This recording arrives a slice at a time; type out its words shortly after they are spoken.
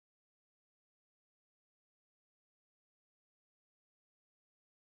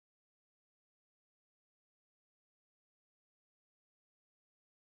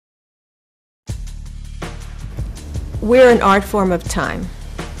we're an art form of time.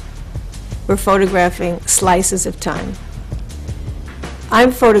 We're photographing slices of time.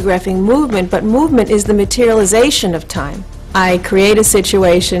 I'm photographing movement, but movement is the materialization of time. I create a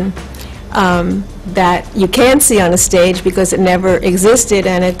situation that you can't see on a stage because it never existed,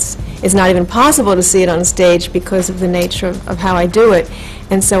 and it's not even possible to see it on a stage because of the nature of how I do it.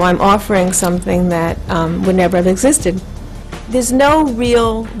 And so I'm offering something that would never have existed. There's no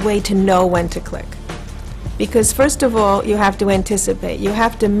real way to know when to click. Because first of all, you have to anticipate. You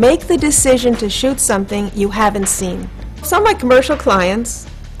have to make the decision to shoot something you haven't seen. Some of my commercial clients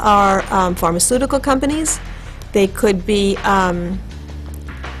are pharmaceutical companies. They could be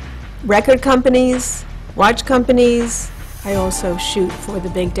record companies, watch companies. I also shoot for the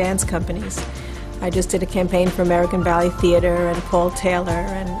big dance companies. I just did a campaign for American Ballet Theatre and Paul Taylor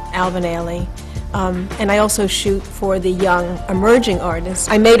and Alvin Ailey. And I also shoot for the young emerging artists.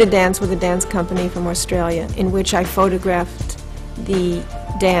 I made a dance with a dance company from Australia in which I photographed the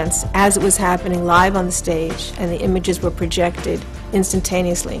dance as it was happening live on the stage, and the images were projected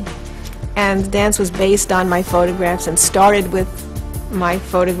instantaneously. And the dance was based on my photographs and started with my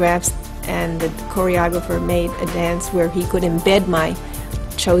photographs, and the choreographer made a dance where he could embed my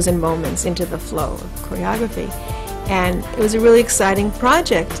chosen moments into the flow of choreography. And it was a really exciting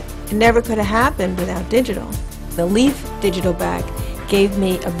project. It never could have happened without digital. The Leaf digital bag gave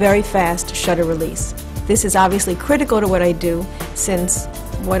me a very fast shutter release. This is obviously critical to what I do, since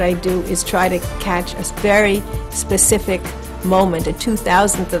what I do is try to catch a very specific moment, a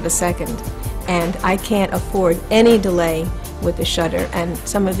 2,000th of a second, and I can't afford any delay with the shutter. And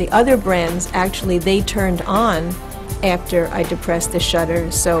some of the other brands, actually, they turned on after I depressed the shutter,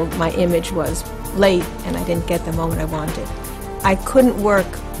 so my image was late and I didn't get the moment I wanted. I couldn't work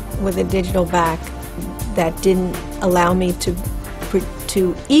with a digital back that didn't allow me to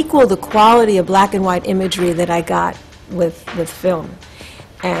equal the quality of black and white imagery that I got with film.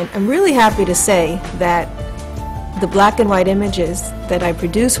 And I'm really happy to say that the black and white images that I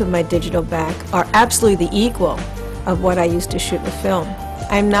produce with my digital back are absolutely the equal of what I used to shoot with film.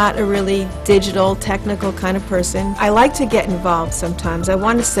 I'm not a really digital, technical kind of person. I like to get involved sometimes. I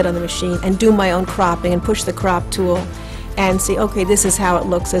want to sit on the machine and do my own cropping and push the crop tool and see, okay, this is how it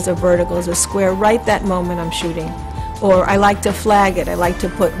looks as a vertical, as a square, right that moment I'm shooting. Or I like to flag it. I like to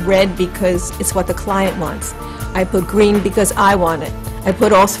put red because it's what the client wants. I put green because I want it. I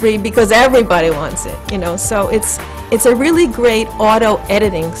put all three because everybody wants it, you know. So it's a really great auto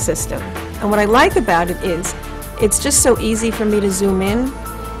editing system. And what I like about it is it's just so easy for me to zoom in.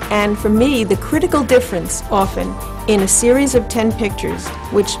 And for me, the critical difference often in a series of 10 pictures,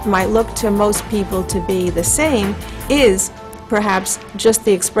 which might look to most people to be the same, is perhaps just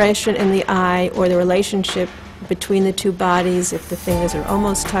the expression in the eye or the relationship between the two bodies, if the fingers are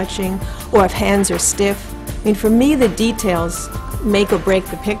almost touching, or if hands are stiff. I mean, for me, the details make or break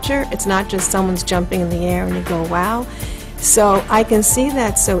the picture. It's not just someone's jumping in the air and you go, wow. So I can see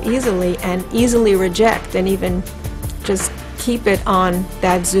that so easily and easily reject and even just keep it on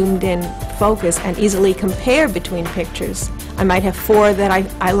that zoomed in focus and easily compare between pictures. I might have four that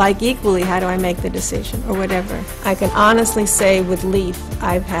I like equally. How do I make the decision or whatever? I can honestly say with Leaf,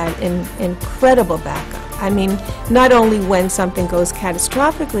 I've had an incredible backup. I mean, not only when something goes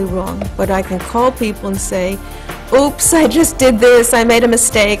catastrophically wrong, but I can call people and say, oops, I just did this, I made a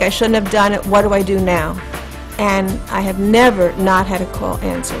mistake, I shouldn't have done it, what do I do now? And I have never not had a call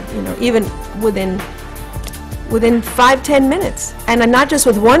answered, you know, even within 5-10 minutes. And I'm not just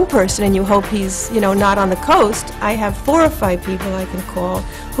with one person and you hope he's, you know, not on the coast. I have 4 or 5 people I can call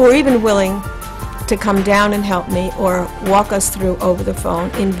who are even willing to come down and help me or walk us through over the phone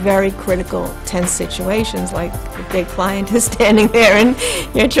in very critical, tense situations, like the big client is standing there and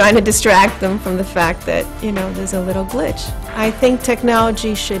you're trying to distract them from the fact that, you know, there's a little glitch. I think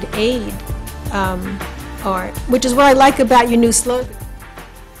technology should aid art, which is what I like about your new slogan.